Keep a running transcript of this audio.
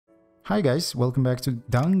Hi guys, welcome back to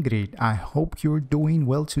Dungreed. I hope you're doing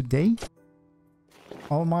well today.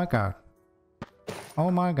 Oh my god.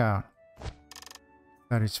 Oh my god.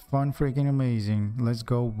 That is fun freaking amazing. Let's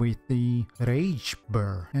go with the Rage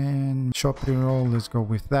Burr. And shop reroll, let's go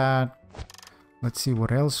with that. Let's see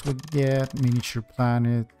what else we get. Miniature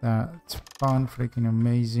planet, that's fun freaking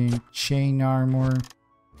amazing. Chain armor,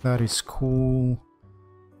 that is cool.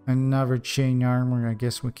 Another chain armor, I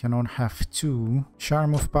guess we cannot have two.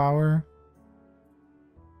 Charm of power.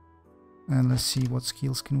 And let's see what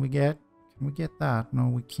skills can we get. Can we get that? No,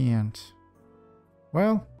 we can't.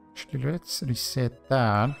 Well, actually let's reset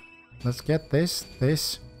that. Let's get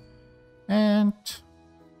this, and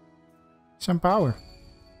some power.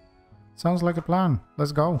 Sounds like a plan.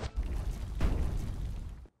 Let's go.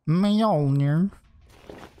 Mjolnir.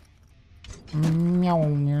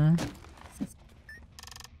 Mjolnir.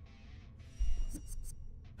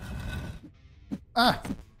 Ah!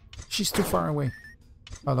 She's too far away.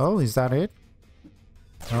 Hello, is that it?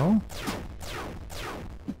 No?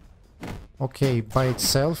 Okay, by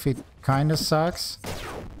itself it kinda sucks.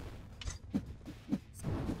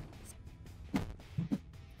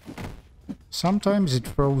 Sometimes it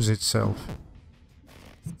throws itself.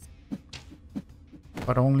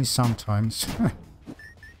 But only sometimes.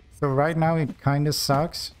 So right now it kinda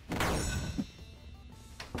sucks.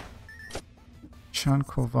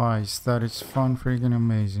 Chunk of ice, that is fun freaking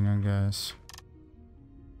amazing, I guess.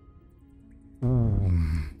 Ooh.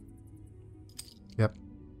 Yep.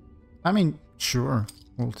 I mean, sure,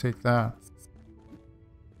 we'll take that.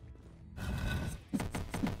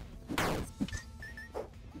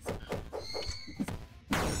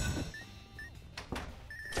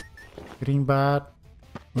 Green bat,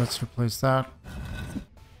 let's replace that.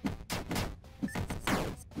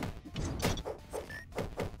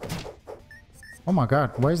 Oh my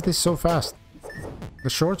god, why is this so fast? The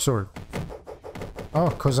short sword. Oh,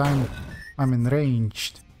 cause I'm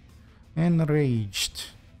enraged. Enraged.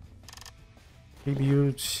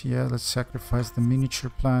 Tribute, yeah, let's sacrifice the miniature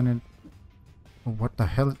planet. Oh, what the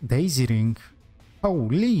hell? Daisy ring.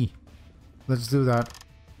 Holy! Let's do that.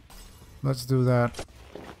 Let's do that.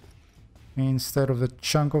 Instead of the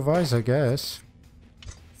chunk of ice, I guess.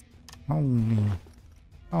 Holy.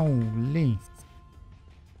 Holy.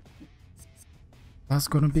 That's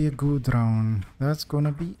gonna be a good round. That's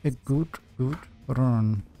gonna be a good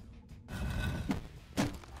run.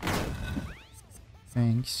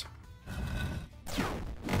 Thanks.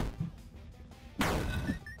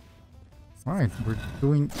 Alright, we're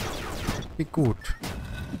doing pretty good.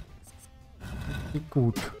 Pretty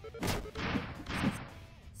good.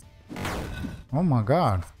 Oh my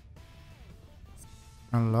god.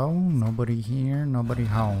 Hello? Nobody here, nobody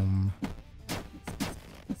home.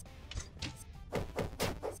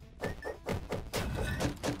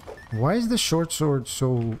 Why is the short sword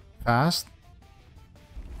so fast?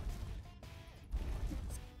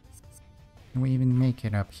 Can we even make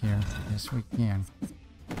it up here? Yes, we can.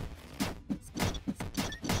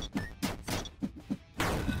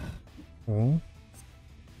 Cool.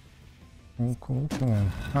 Cool, cool, cool.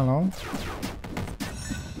 Hello?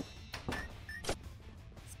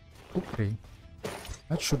 Okay.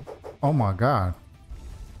 That should... Oh my god.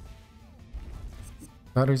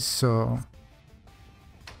 That is,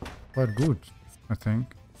 quite good, I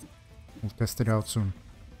think. We'll test it out soon.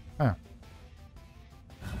 Ah.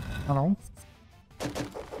 Hello?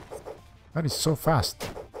 That is so fast.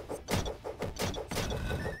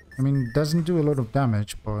 I mean, it doesn't do a lot of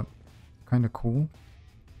damage, but kinda cool.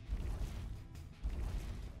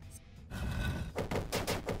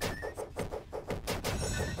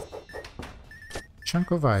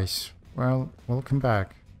 Chunk of ice. Well, welcome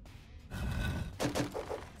back.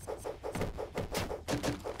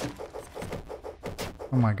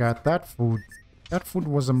 Oh my god, that food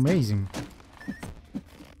was amazing.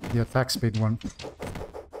 The attack speed one.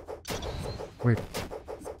 Wait.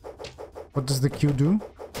 What does the Q do?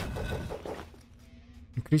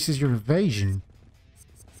 Increases your evasion.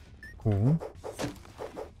 Cool.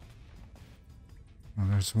 Well,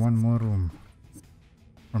 there's one more room.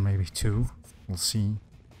 Or maybe two. We'll see.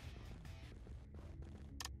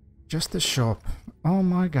 Just a shop. Oh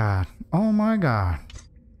my god. Oh my god.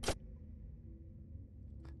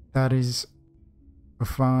 That is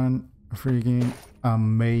fun freaking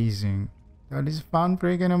amazing. That is fun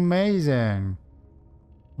freaking amazing.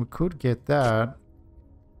 We could get that.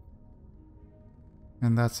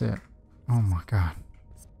 And that's it. Oh my god.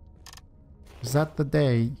 Is that the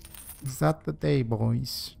day? Is that the day,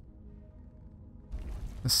 boys?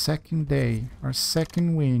 The second day. Our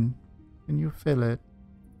second win. Can you feel it?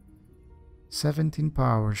 17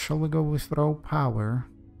 power. Shall we go with raw power?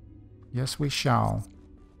 Yes, we shall.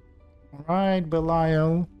 Alright,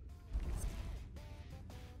 Belial.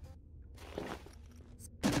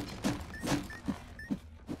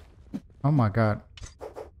 Oh my god.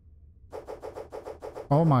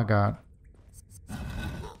 Oh my god.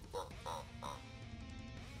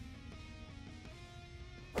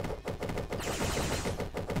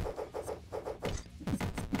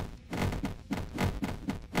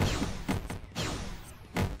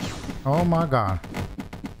 Oh my god.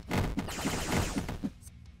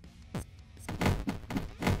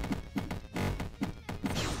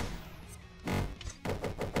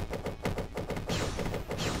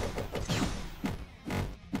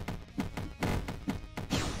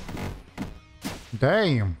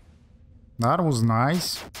 Damn. That was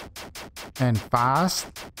nice. And fast,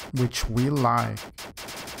 which we like.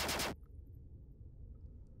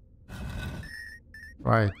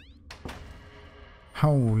 Right.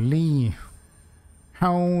 Holy.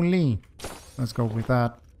 Holy. Let's go with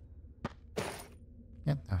that.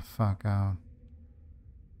 Get the fuck out.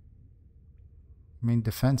 I mean,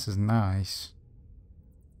 defense is nice.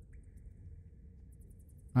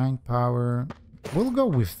 9 power. We'll go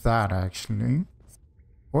with that, actually.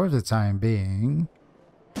 For the time being.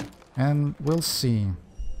 And we'll see.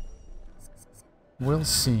 We'll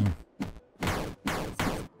see.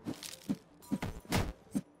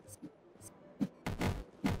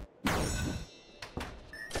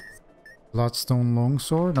 Bloodstone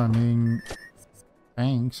longsword, I mean,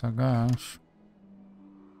 thanks, I guess.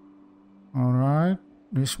 Alright,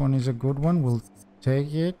 this one is a good one, we'll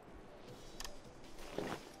take it.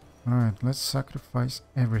 Alright, let's sacrifice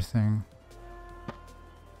everything.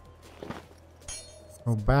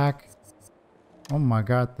 Go back. Oh my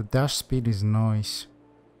god, the dash speed is nice.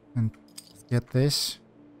 And get this.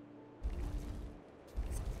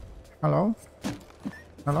 Hello?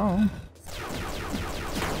 Hello?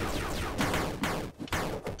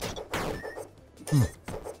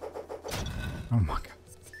 Oh my god.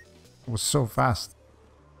 It was so fast.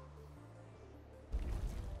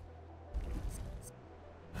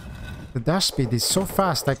 The dash speed is so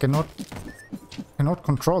fast I cannot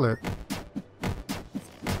control it.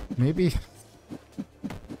 Maybe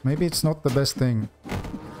it's not the best thing.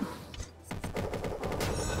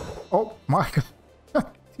 Oh my god.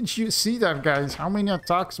 Did you see that, guys? How many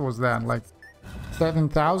attacks was that? Like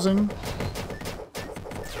 7,000?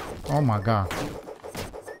 Oh my god.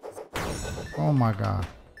 Oh my god.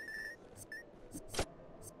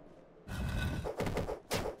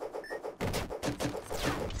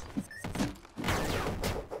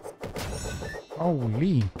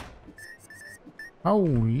 Holy.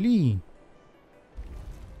 Holy.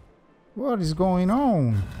 What is going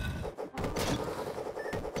on?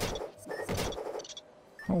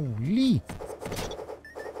 Holy.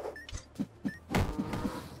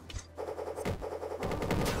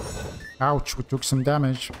 Ouch, we took some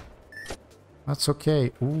damage. That's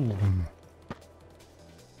okay. Ooh.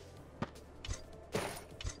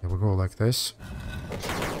 Here we go like this.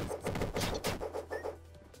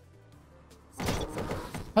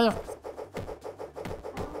 Hiya.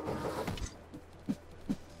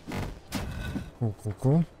 Cool, cool,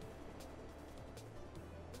 cool.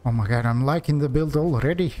 Oh my god, I'm liking the build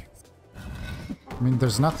already. I mean,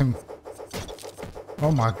 there's nothing.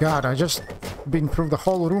 Oh my god, I just been through the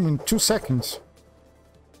whole room in 2 seconds.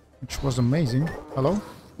 Which was amazing. Hello?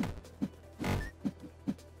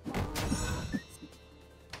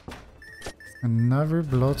 Another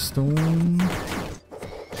bloodstone.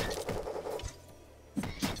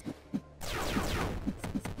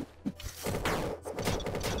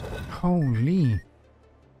 Holy.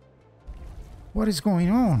 What is going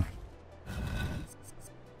on?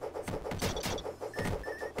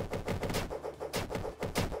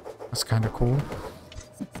 That's kind of cool.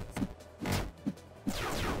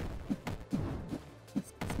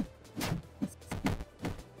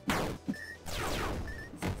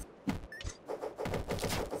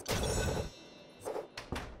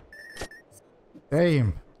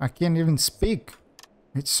 Damn, I can't even speak.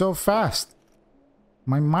 It's so fast.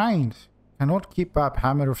 My mind cannot keep up.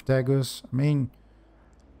 Hammer of Daggers. I mean,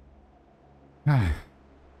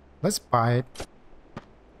 let's buy it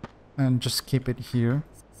and just keep it here.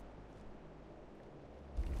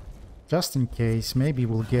 Just in case, maybe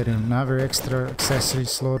we'll get another extra accessory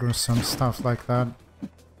slot or some stuff like that.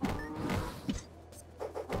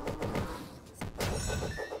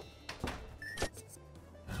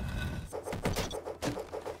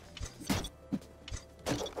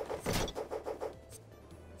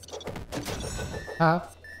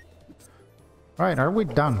 Right, are we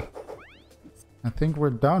done? I think we're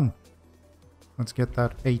done. Let's get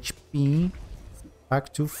that HP.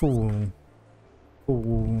 Back to full.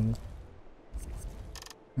 Full.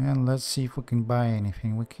 And let's see if we can buy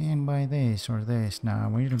anything. We can buy this or this. Now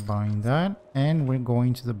we're not buying that. And we're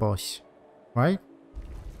going to the boss. Right?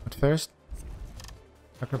 But first,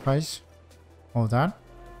 sacrifice all that.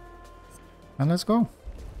 And let's go.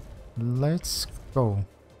 Let's go.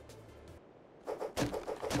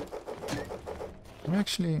 We're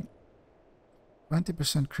actually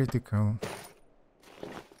 20% critical.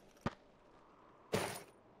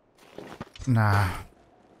 Nah.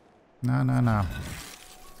 Nah.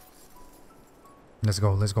 Let's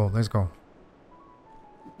go, let's go, let's go.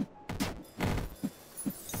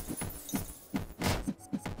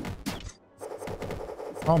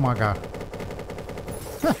 Oh my god.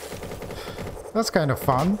 That's kind of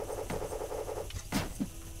fun.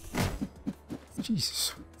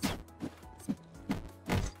 Jesus.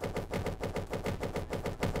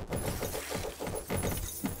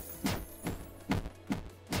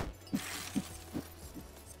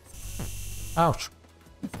 Ouch.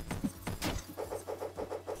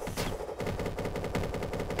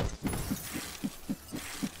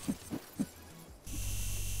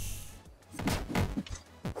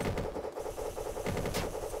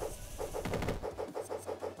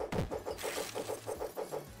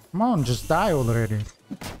 Come on, just die already.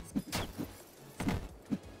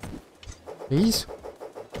 Please?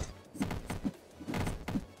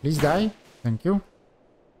 Please die. Thank you.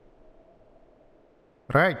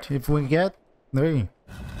 Right, if we get 3.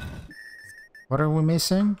 What are we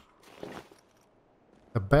missing?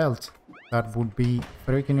 The belt. That would be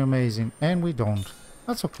freaking amazing. And we don't.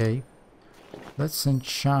 That's okay. Let's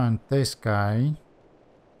enchant this guy.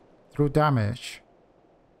 True damage.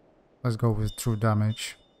 Let's go with true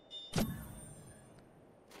damage.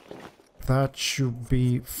 That should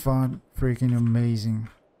be fun freaking amazing.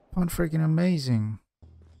 Fun freaking amazing.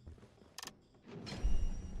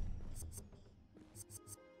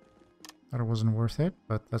 That wasn't worth it,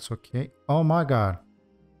 but that's okay. Oh my god.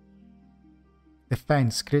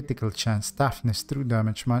 Defense, critical chance, toughness, true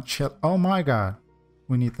damage, much health. Oh my god.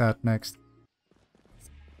 We need that next.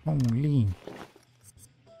 Holy.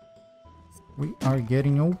 We are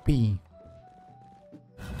getting OP.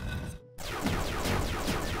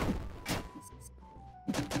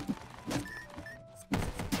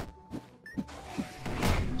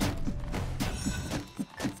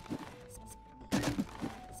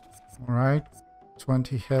 Alright,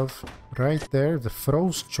 20 health right there, the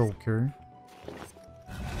froze choker.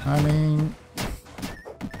 I mean,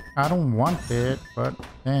 I don't want it, but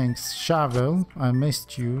thanks, Shovel. I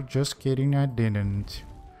missed you. Just kidding, I didn't.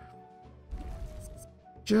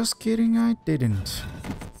 Just kidding, I didn't.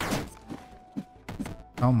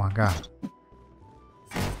 Oh my god.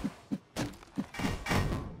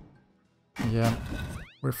 Yeah,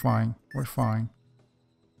 we're fine. We're fine.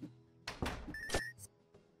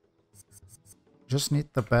 Just need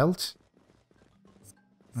the belt.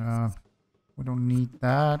 We don't need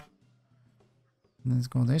that. Let's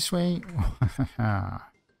go this way.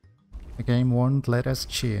 The game won't let us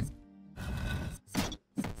cheat.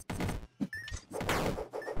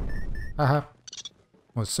 Haha.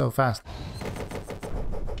 Was so fast.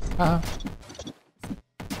 Haha.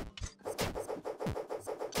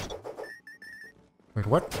 Wait,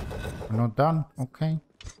 what? We're not done? Okay.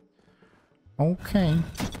 Okay.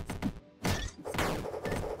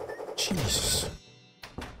 Jesus.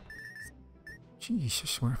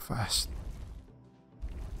 Jesus, we're fast.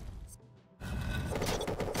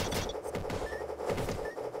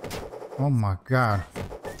 Oh my god.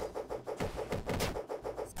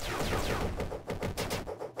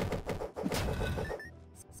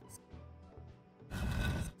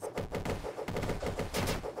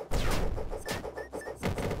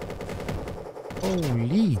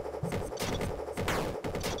 Holy.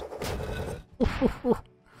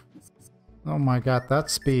 Oh my god, that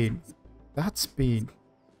speed. That speed.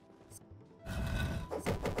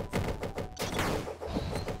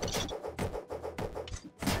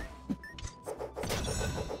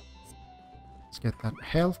 Let's get that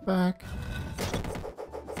health back.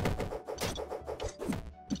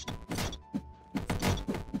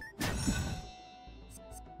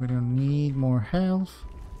 We don't need more health.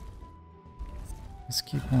 Let's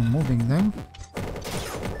keep on moving then.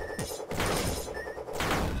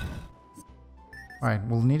 Alright,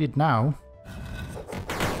 we'll need it now.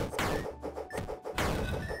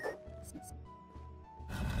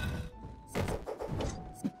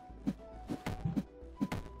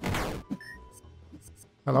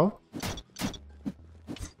 Hello?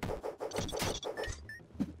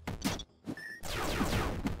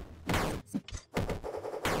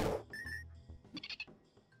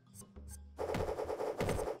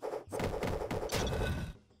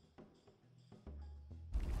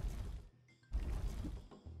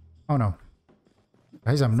 Oh no.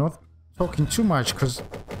 Guys, I'm not talking too much because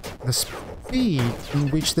the speed in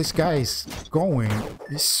which this guy is going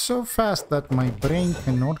is so fast that my brain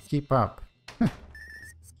cannot keep up.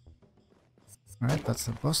 Alright, that's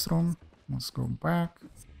the boss room. Let's go back.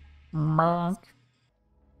 Back.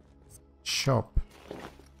 Shop.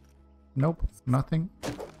 Nope, nothing.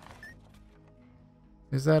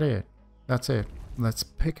 Is that it? That's it. Let's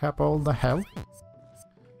pick up all the health.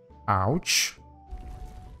 Ouch.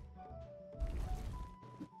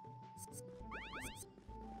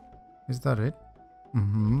 Is that it?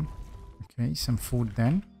 Mm-hmm. Okay, some food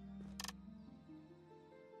then.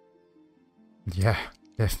 Yeah,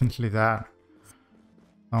 definitely that.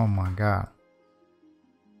 Oh my god.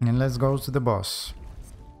 And let's go to the boss.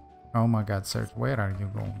 Oh my god, Serg, where are you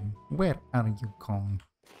going? Where are you going?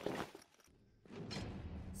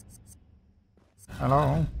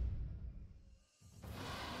 Hello?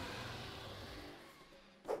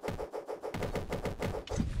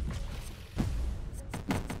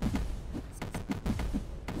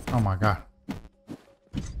 Oh my god.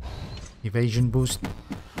 Evasion boost.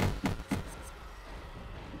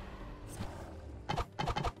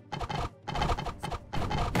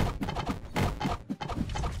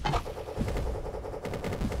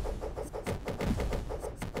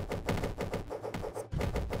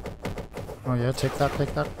 Oh yeah, take that,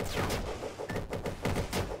 take that.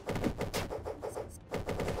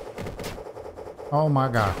 Oh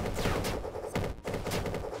my god.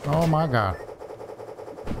 Oh my god.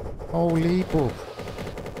 Holy poop.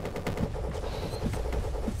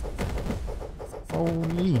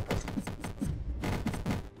 Holy.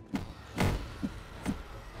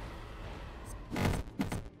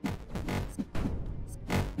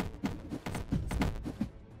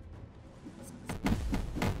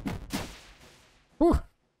 Whew.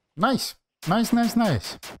 Nice. Nice, nice,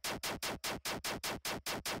 nice.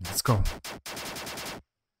 Let's go.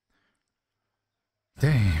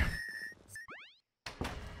 Damn.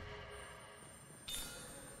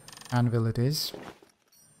 Anvil it is.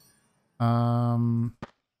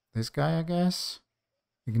 This guy, I guess.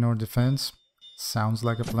 Ignore defense. Sounds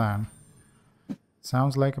like a plan.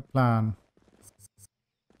 Sounds like a plan.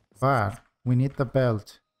 But we need the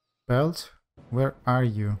belt. Belt? Where are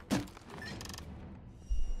you?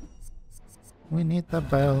 We need the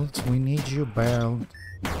belt. We need you, belt.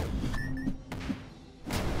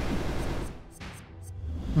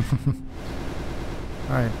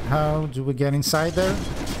 Alright, how do we get inside there?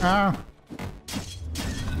 Ah!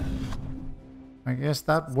 I guess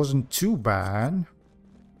that wasn't too bad.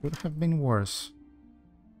 Could have been worse.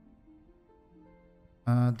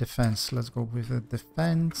 Defense. Let's go with the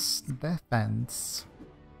defense. Defense.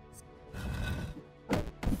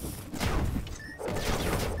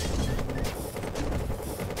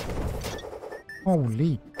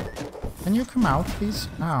 Holy. Can you come out, please?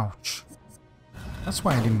 Ouch. That's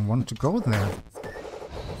why I didn't want to go there.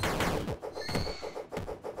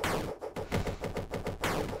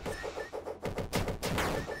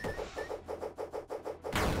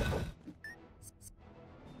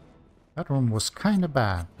 That room was kind of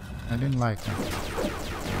bad. I didn't like it.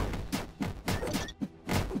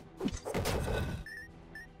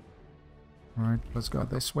 Alright, let's go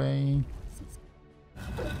this way.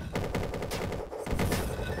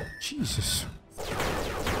 Jesus.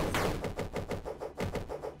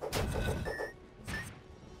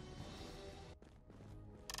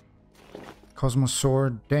 Cosmos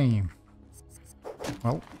Sword, damn.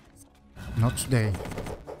 Well, not today.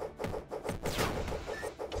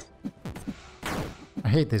 I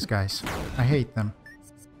hate these guys. I hate them.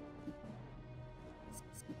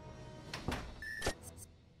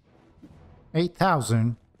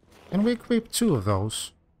 $8,000. Can we equip 2 of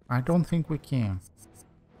those? I don't think we can.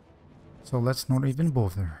 So let's not even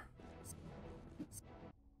bother.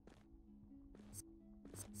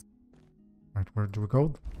 Right, where do we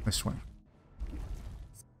go? This way.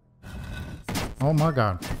 Oh my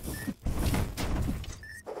god.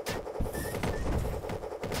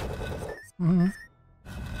 Mm-hmm.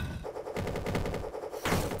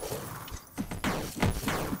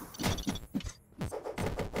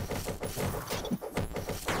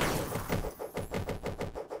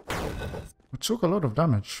 It took a lot of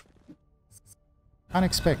damage.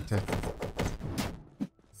 Unexpected.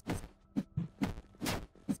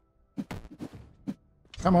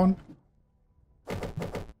 Come on.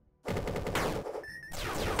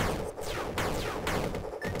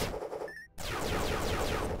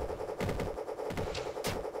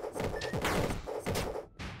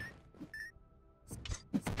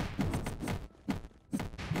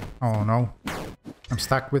 Oh no. I'm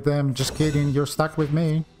stuck with them. Just kidding. You're stuck with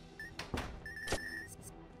me.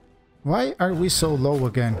 Why are we so low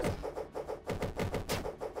again?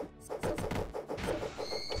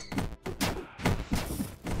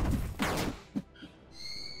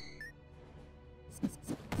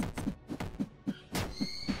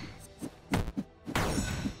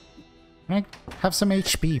 Can I have some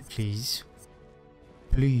HP, please?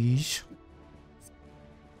 Please.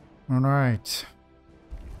 Alright.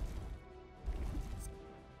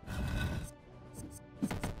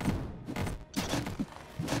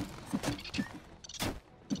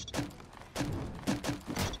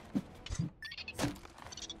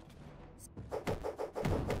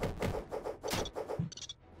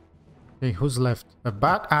 Okay, who's left? A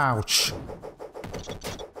bat? Ouch!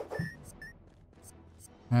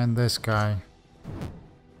 And this guy.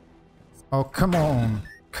 Oh, come on!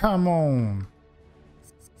 Come on!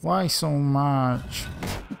 Why so much?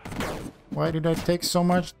 Why did I take so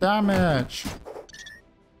much damage?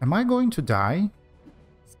 Am I going to die?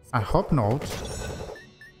 I hope not.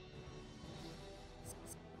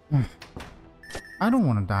 I don't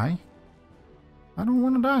want to die. I don't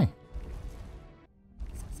want to die.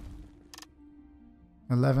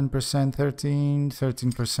 11%, 13%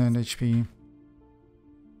 HP.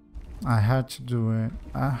 I had to do it.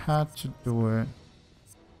 I had to do it.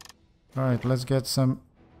 Alright, let's get some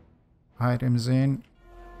items in.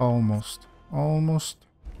 Almost. Almost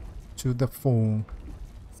to the full.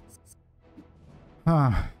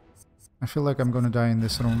 I feel like I'm gonna die in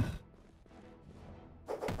this room.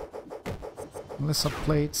 Unless I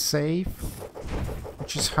play it safe,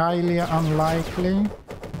 which is highly unlikely.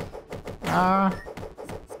 How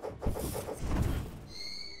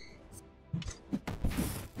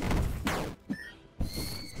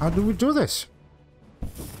do we do this?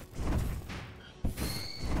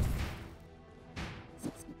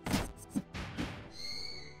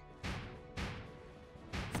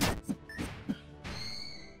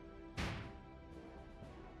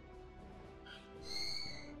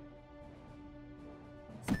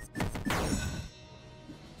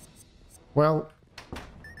 Well,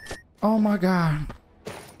 oh my god.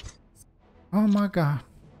 Oh my god.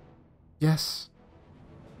 Yes.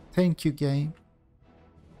 Thank you, game.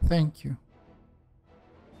 Thank you.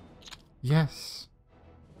 Yes.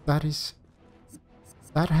 That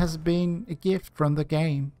has been a gift from the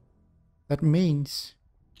game. That means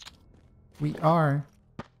we are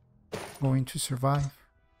going to survive.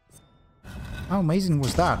 How amazing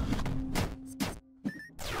was that?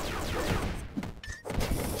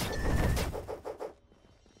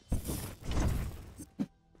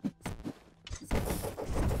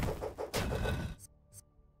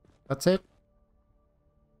 That's it.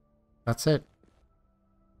 That's it.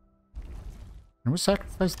 Can we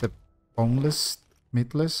sacrifice the boneless,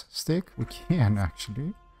 meatless stick? We can,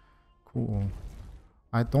 actually. Cool.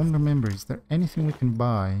 I don't remember. Is there anything we can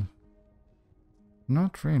buy?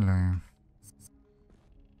 Not really.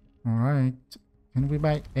 Alright. Can we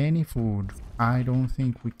buy any food? I don't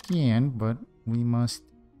think we can, but we must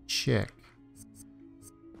check.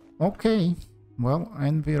 Okay. Well,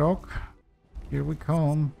 Envy Rock. Here we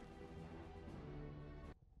come.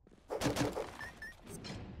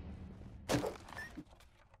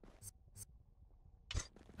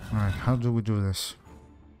 Alright, how do we do this?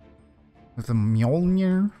 With a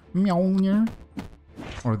Mjolnir? Mjolnir?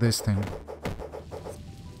 Or this thing?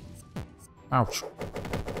 Ouch.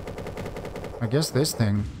 I guess this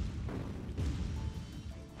thing.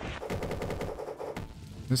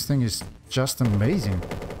 This thing is just amazing.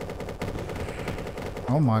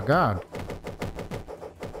 Oh my god.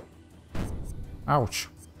 Ouch.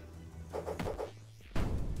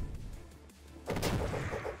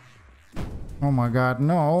 Oh my god,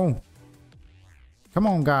 no! Come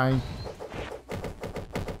on, guy.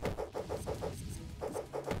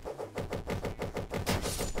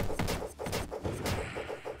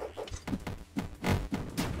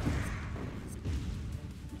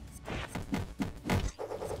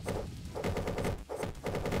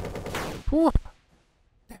 Whew.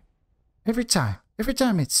 Every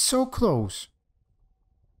time it's so close.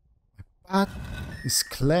 My bat is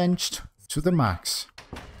clenched to the max.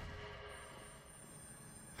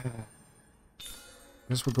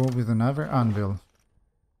 Guess we'll go with another anvil.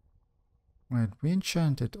 Wait, we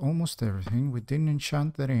enchanted almost everything. We didn't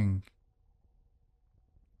enchant the ring.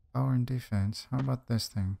 Power and defense. How about this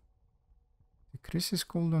thing? Decreases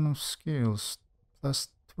cooldown of skills. Plus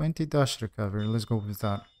 20 dash recovery. Let's go with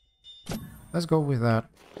that. Let's go with that.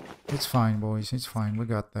 It's fine, boys. It's fine. We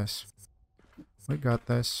got this. We got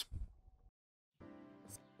this.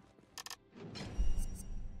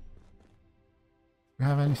 We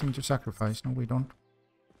have anything to sacrifice? No, we don't.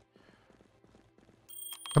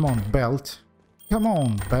 Come on, belt. Come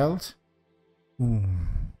on, belt. Ooh.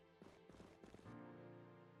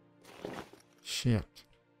 Shit.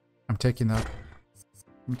 I'm taking that.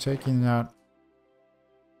 I'm taking that.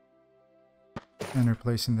 And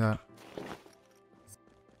replacing that.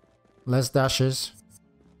 Less dashes.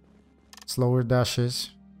 Slower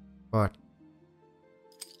dashes. But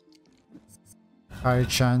higher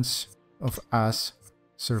chance of us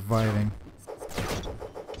surviving.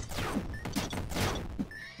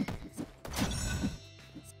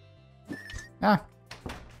 Ah!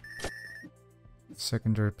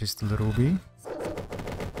 Secondary pistol ruby.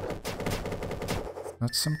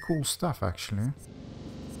 That's some cool stuff, actually.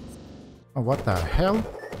 Oh, what the hell?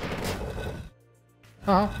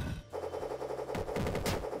 Ah!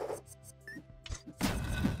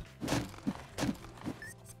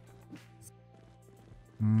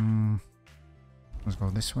 Let's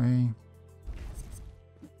go this way.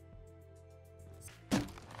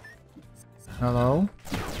 Hello?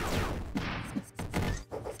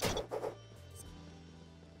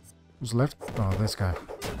 Who's left? Oh, this guy.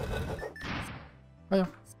 Oh, yeah.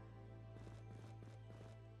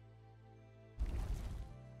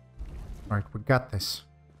 Right, we got this.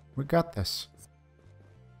 We got this.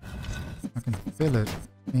 I can feel it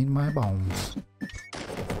in my bones.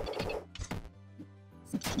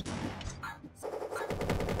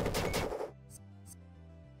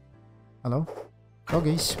 Hello?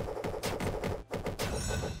 Doggies.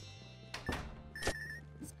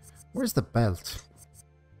 Where's the belt?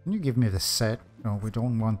 Can you give me the set? No, we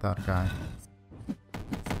don't want that guy.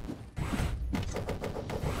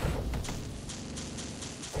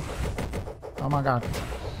 Oh my god.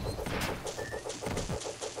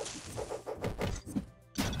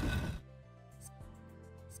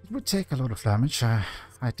 It would take a lot of damage. I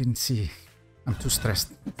didn't see. I'm too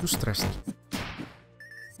stressed. Too stressed.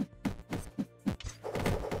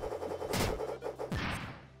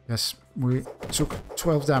 Yes, we took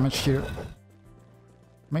 12 damage here.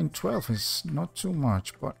 I mean, 12 is not too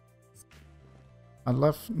much, but I'd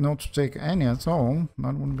love not to take any at all.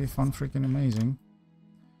 That would be fun, freaking amazing.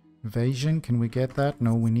 Evasion, can we get that?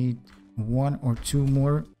 No, we need 1 or 2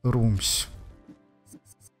 more rooms.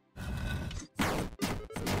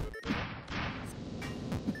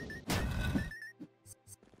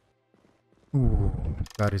 Ooh,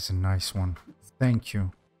 that is a nice one. Thank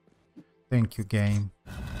you. Thank you, game.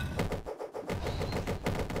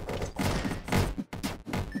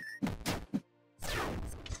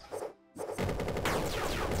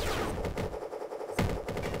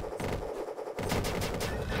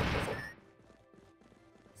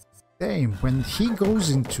 Damn, when he goes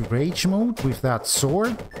into rage mode with that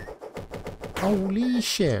sword, holy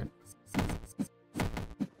shit.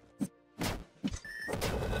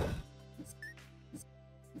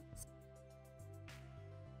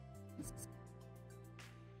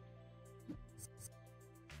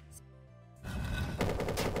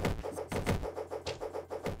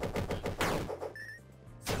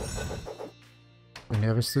 We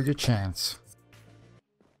never stood a chance.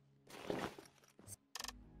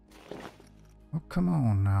 Oh, come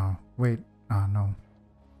on now. Wait. Ah, no.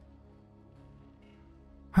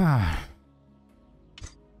 Ah.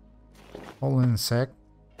 Hold in a sec.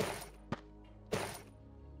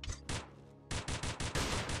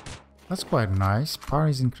 That's quite nice. Power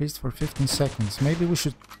is increased for 15 seconds. Maybe we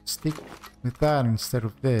should stick with that instead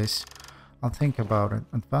of this. I'll think about it.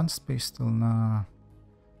 Advanced pistol, nah.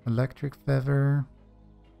 Electric feather.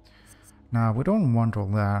 Nah, we don't want all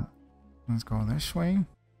that. Let's go this way.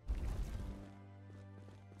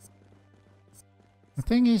 The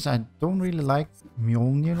thing is, I don't really like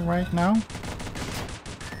Mjolnir right now.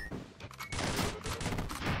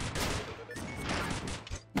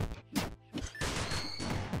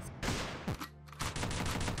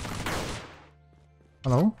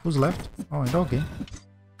 Hello? Who's left? Oh, a doggy.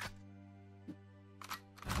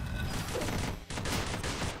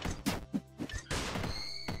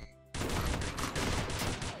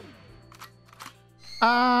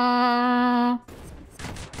 Ah!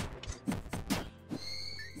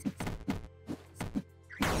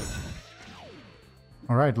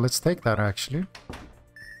 Alright, let's take that actually.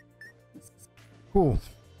 Cool.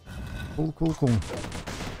 Cool, cool, cool.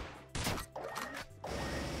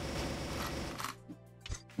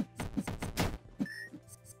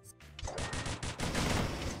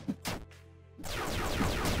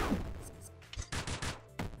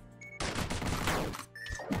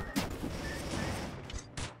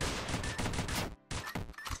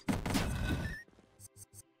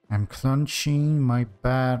 I'm clenching my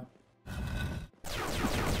bat.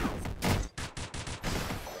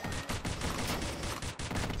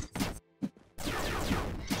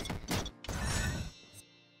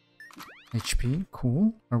 HP,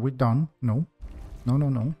 cool. Are we done? No. No, no,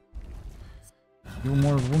 no. Few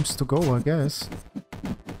more rooms to go, I guess.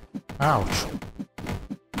 Ouch.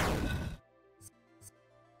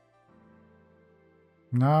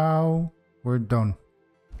 Now we're done.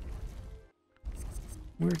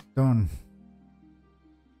 We're done.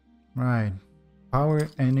 Right. Power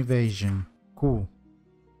and evasion. Cool.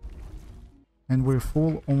 And we're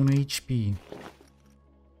full on HP.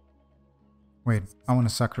 Wait, I want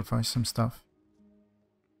to sacrifice some stuff.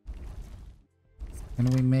 Can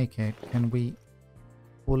we make it? Can we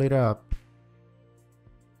pull it up?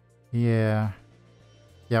 Yeah.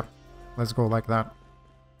 Yep. Let's go like that.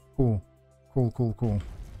 Cool. Cool, cool, cool.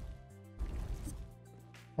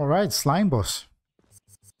 Alright, slime boss.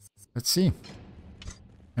 Let's see.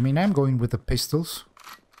 I mean, I'm going with the pistols.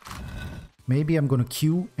 Maybe I'm gonna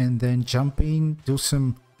Q and then jump in, do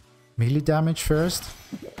some melee damage first.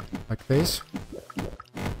 Like this.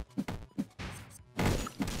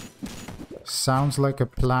 Sounds like a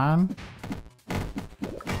plan.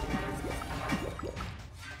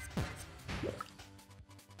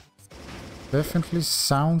 Definitely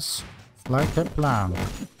sounds like a plan.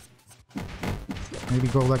 Maybe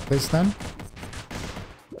go like this then.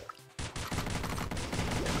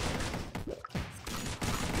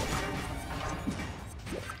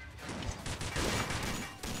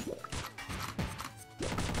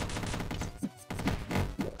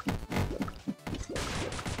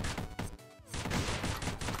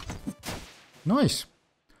 Nice.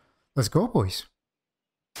 Let's go, boys.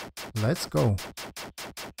 Let's go.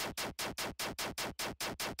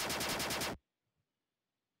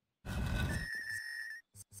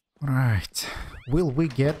 Right. Will we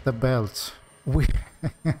get the belt? We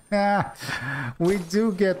we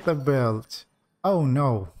do get the belt. Oh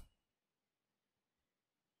no.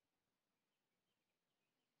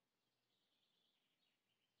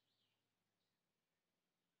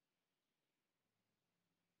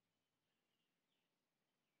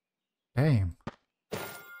 Hey.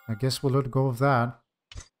 I guess we'll let go of that.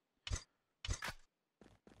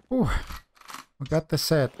 Ooh. We got the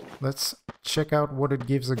set. Let's check out what it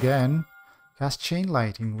gives again. Cast chain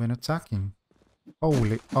lighting when attacking.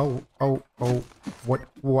 Holy, oh, what?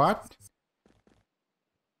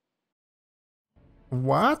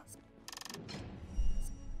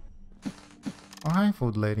 Oh, hi,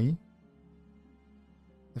 food lady.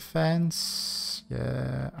 Defense,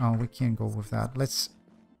 yeah, oh, we can't go with that. Let's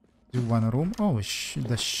do one room. Oh,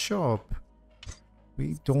 the shop.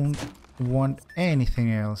 We don't want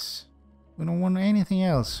anything else. We don't want anything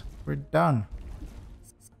else. We're done.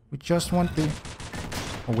 We just want the...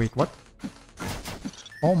 Oh, wait, what?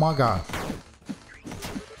 Oh my god.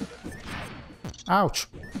 Ouch.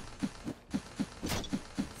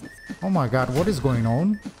 Oh my god, what is going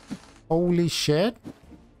on? Holy shit.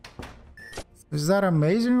 Is that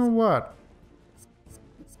amazing or what?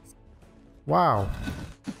 Wow.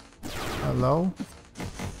 Hello?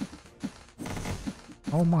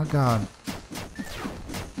 Oh my god.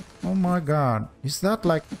 Oh my god. Is that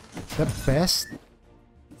like the best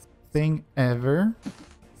thing ever?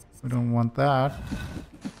 We don't want that.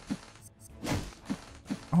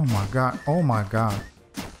 Oh my god. Oh my god.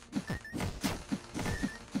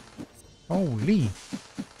 Holy.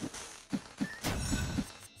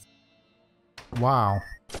 Wow.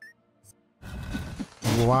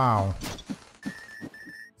 Wow.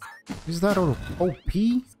 Is that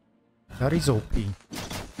OP? That is OP.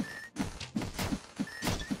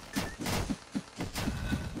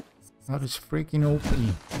 That is freaking OP.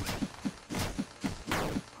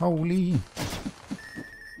 Holy.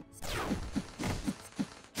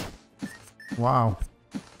 Wow.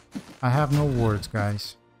 I have no words,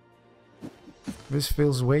 guys. This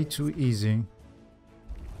feels way too easy.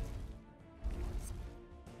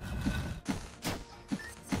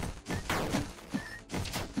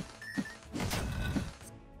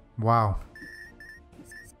 Wow.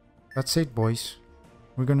 That's it, boys.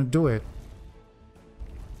 We're gonna do it.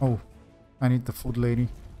 Oh, I need the food lady.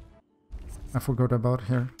 I forgot about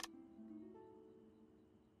her.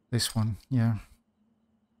 This one, yeah.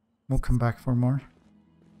 We'll come back for more.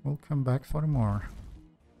 We'll come back for more.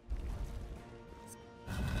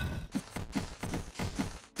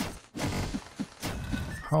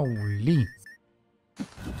 Holy.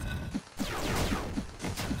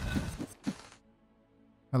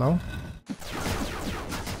 Hello?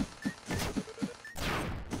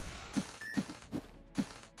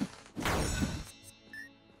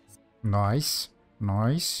 Nice.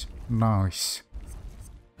 Nice. Nice.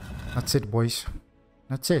 That's it, boys.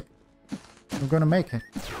 That's it. We're gonna make it.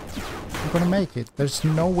 We're gonna make it. There's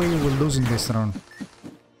no way we're losing this round.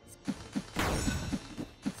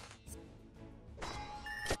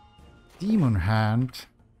 demon hand.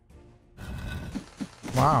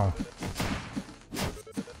 Wow.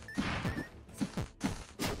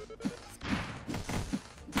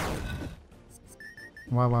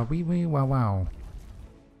 Wow, wow, wee, wee, wow, wow.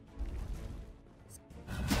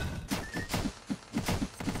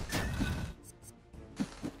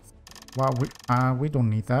 Wow, we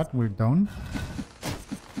don't need that. We're done.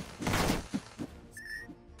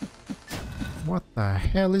 What the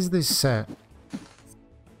hell is this set?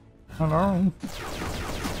 Hello?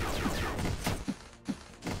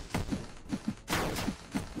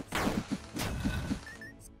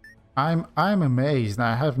 I'm amazed.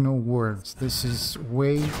 I have no words. This is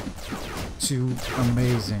way too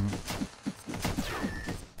amazing.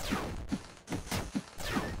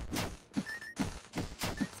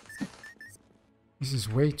 This is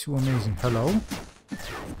way too amazing. Hello?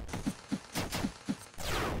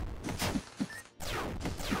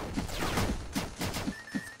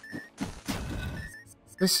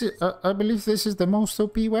 This is, I believe this is the most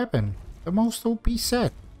OP weapon. The most OP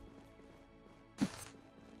set.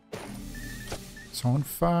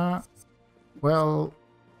 Sonfa. Well,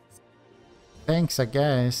 thanks, I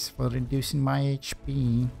guess, for reducing my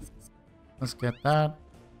HP. Let's get that.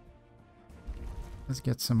 Let's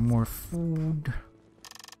get some more food.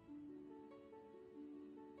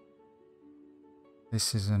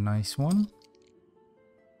 This is a nice one.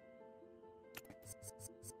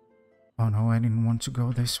 Oh no, I didn't want to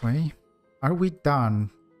go this way. Are we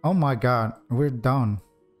done? Oh my god, we're done.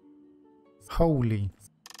 Holy.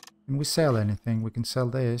 Can we sell anything? We can sell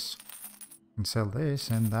this. We can sell this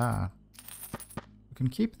and that. We can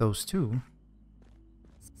keep those too.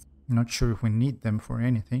 I'm not sure if we need them for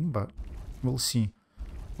anything, but we'll see.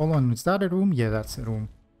 Hold on, is that a room? Yeah, that's a room.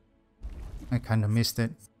 I kind of missed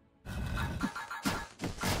it.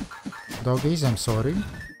 Doggies, I'm sorry.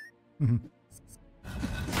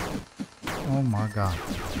 Oh my god.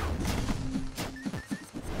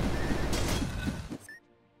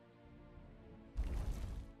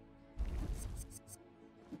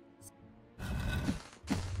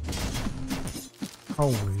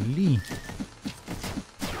 Holy.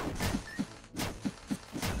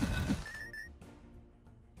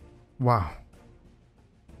 Wow.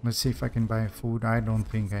 Let's see if I can buy food. I don't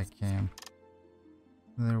think I can.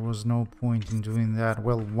 There was no point in doing that.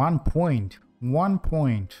 Well, 1 point. 1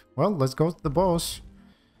 point. Well, let's go to the boss.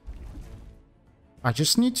 I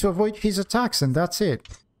just need to avoid his attacks and that's it.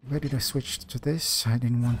 Where did I switch to this? I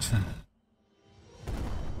didn't want to.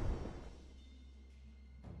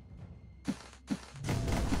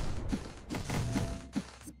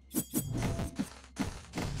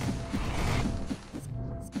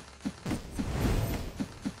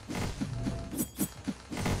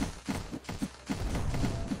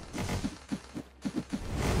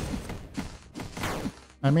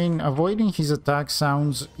 I mean, avoiding his attack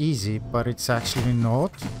sounds easy, but it's actually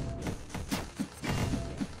not.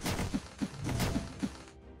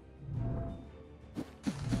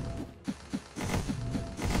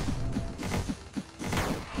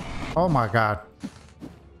 Oh my god.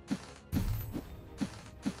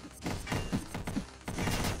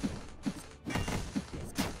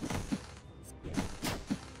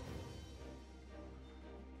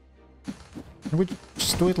 Can we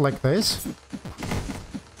just do it like this?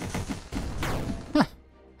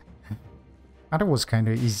 That was kind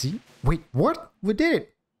of easy. Wait, what? We did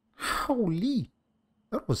it! Holy!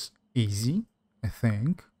 That was easy, I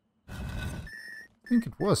think. I think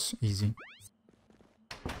it was easy.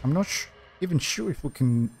 I'm not even sure if we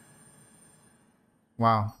can...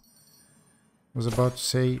 Wow. I was about to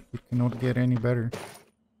say we cannot get any better.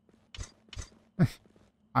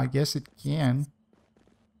 I guess it can.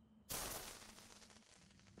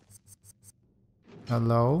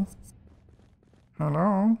 Hello?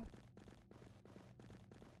 Hello?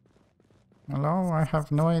 Hello? I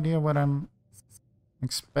have no idea what I'm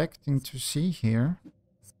expecting to see here.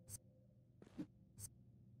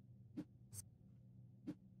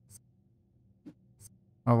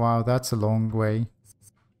 Oh wow, that's a long way.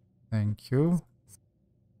 Thank you.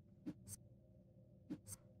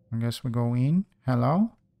 I guess we go in.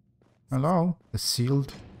 Hello? Hello? The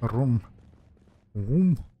sealed room.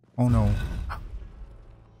 Room? Oh no.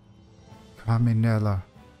 Caminella,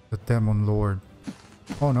 the demon lord.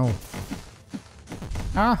 Oh no.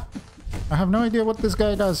 Ah! I have no idea what this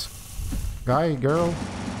guy does. Guy, girl.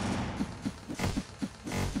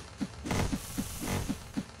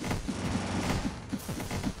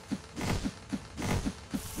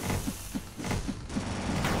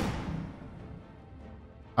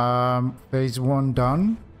 Phase 1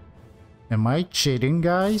 done. Am I cheating,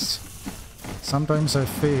 guys? Sometimes I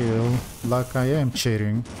feel like I am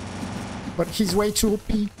cheating. But he's way too OP.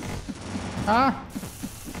 Ah!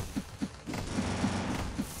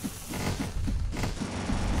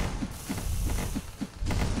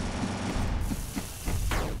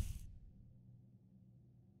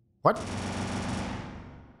 What?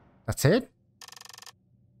 That's it?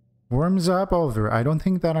 Worms up over. I don't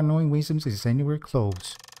think that annoying wisdom is anywhere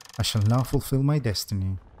close. I shall now fulfill my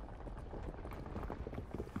destiny.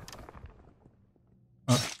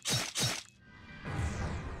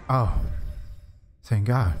 Oh. Thank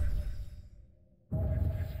God.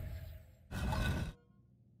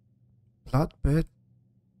 Bloodbed.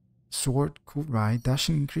 Sword could ride.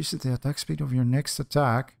 Dashing increases the attack speed of your next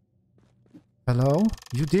attack. Hello?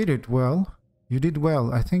 You did it well. You did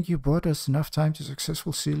well. I think you bought us enough time to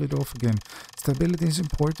successfully seal it off again. Stability is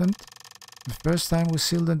important. The first time we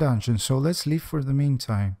sealed the dungeon, so let's leave for the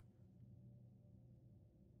meantime.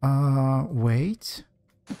 Wait.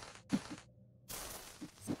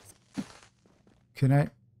 Can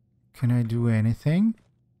I do anything?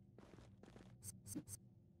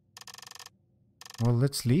 Well,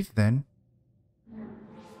 let's leave then.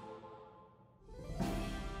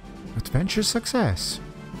 Adventure success.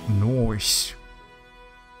 Nice.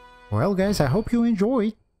 Well, guys, I hope you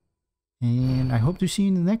enjoyed. And I hope to see you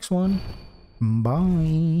in the next one.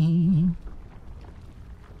 Bye.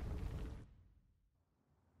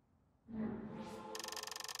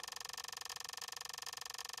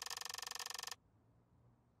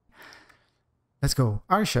 Let's go.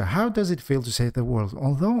 Arsha, how does it feel to save the world?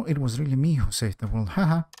 Although it was really me who saved the world.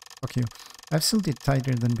 Haha. Fuck you. I've sealed it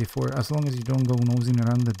tighter than before. As long as you don't go nosing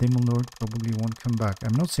around, the Demon Lord probably won't come back.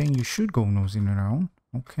 I'm not saying you should go nosing around.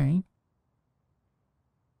 Okay.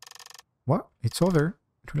 What? It's over.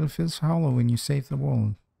 It really feels hollow when you save the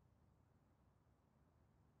world.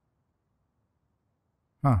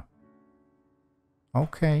 Huh.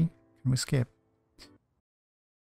 Okay. Can we skip?